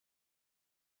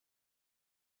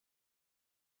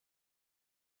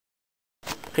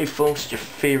Hey folks, it's your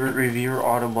favorite reviewer,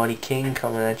 autobodyking,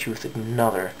 coming at you with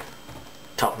another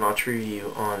top-notch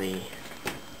review on the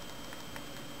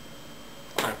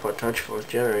iPod Touch 4th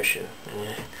generation.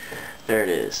 There it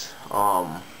is.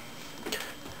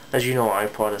 As you know,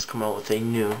 iPod has come out with a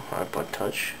new iPod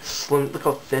Touch. Slim. Look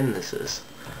how thin this is.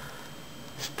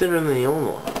 It's thinner than the old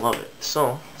one. I love it.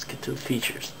 So let's get to the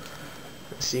features.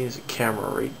 See, there's a camera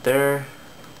right there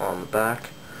on the back.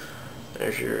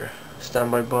 There's your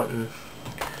standby button,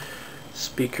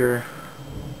 speaker,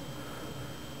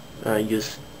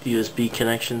 USB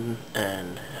connection,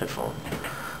 and headphone.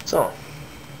 So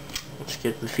let's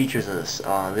get the features of this.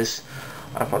 This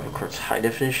iPod records high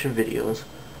definition videos,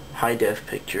 high def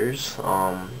pictures.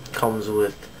 Comes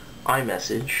with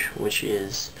iMessage, which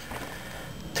is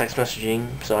text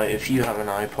messaging. So if you have an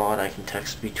iPod, I can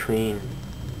text between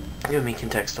you and me, can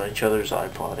text on each other's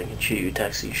iPod. I can shoot you a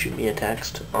text, you shoot me a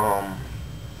text.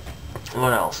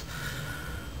 What else?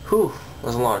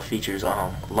 There's a lot of features.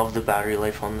 Love the battery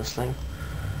life on this thing.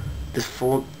 This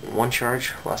full one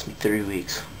charge lasts me 3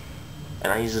 weeks,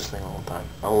 and I use this thing all the time.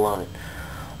 I love it.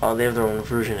 They have their own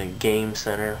version of Game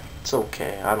Center. It's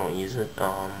okay. I don't use it.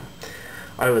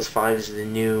 iOS 5 is the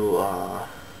new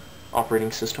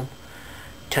operating system.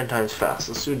 10 times fast.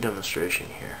 Let's do a demonstration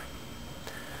here.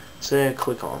 Say I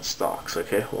click on stocks.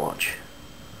 Okay, watch.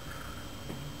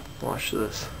 Watch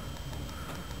this.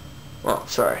 Oh,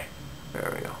 sorry.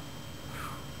 There we go.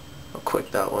 How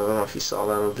quick that was. I don't know if you saw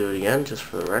that. I'll do it again just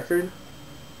for the record.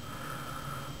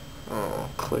 Oh,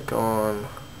 click on.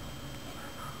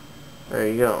 There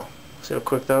you go. See how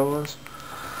quick that was?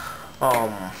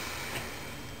 I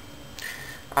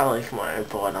like my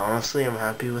iPod, honestly. I'm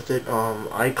happy with it.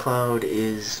 iCloud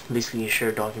is basically a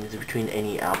shared document between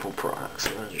any Apple products.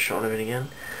 So there's a shot of it again.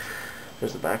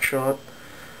 There's the back shot.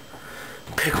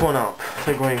 Pick one up.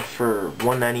 They're going for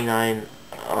 $1.99.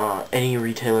 Any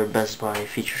retailer, Best Buy,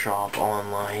 Feature Shop,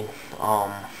 online.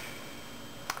 I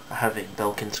have a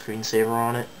Belkin screensaver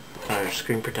on it, or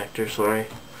screen protector, sorry.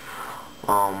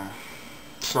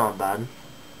 It's not bad.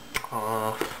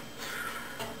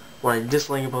 What I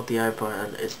dislike about the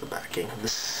iPod is the backing.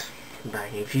 This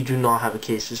backing. If you do not have a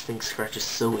case, this thing scratches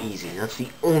so easy. That's the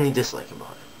only dislike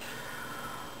about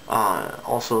it.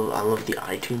 Also, I love the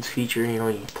iTunes feature. You know,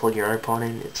 you plug your iPod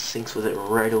in, it syncs with it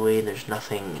right away. There's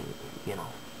nothing, you know,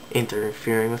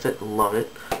 interfering with it. Love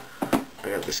it. I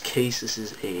got this case. This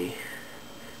is a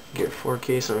Gear 4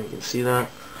 case. I don't know if you can see that.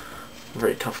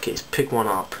 Very tough case. Pick one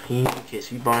up. You need a case.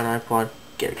 If you buy an iPod,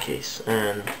 get a case.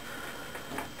 And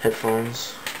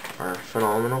headphones are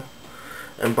phenomenal.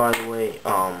 And by the way,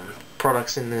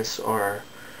 products in this are,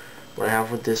 what I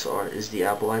have with this is the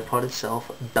Apple iPod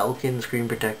itself, Belkin screen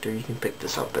protector. You can pick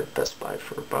this up at Best Buy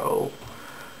for about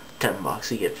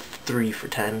 $10. You get 3 for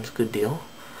 10. It's a good deal.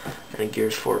 And a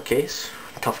Gears 4 case.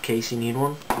 Tough case, you need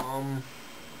one.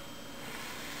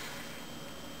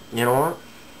 You know what?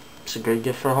 It's a great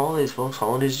gift for the holidays, folks.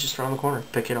 Holidays just around the corner.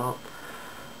 Pick it up.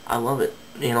 I love it,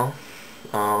 you know.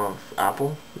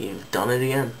 Apple, you've done it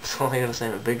again. That's all I gotta say.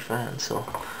 I'm a big fan. So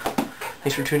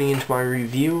thanks for tuning into my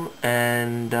review,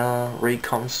 and rate,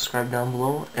 comment, subscribe down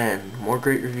below, and more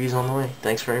great reviews on the way.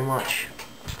 Thanks very much.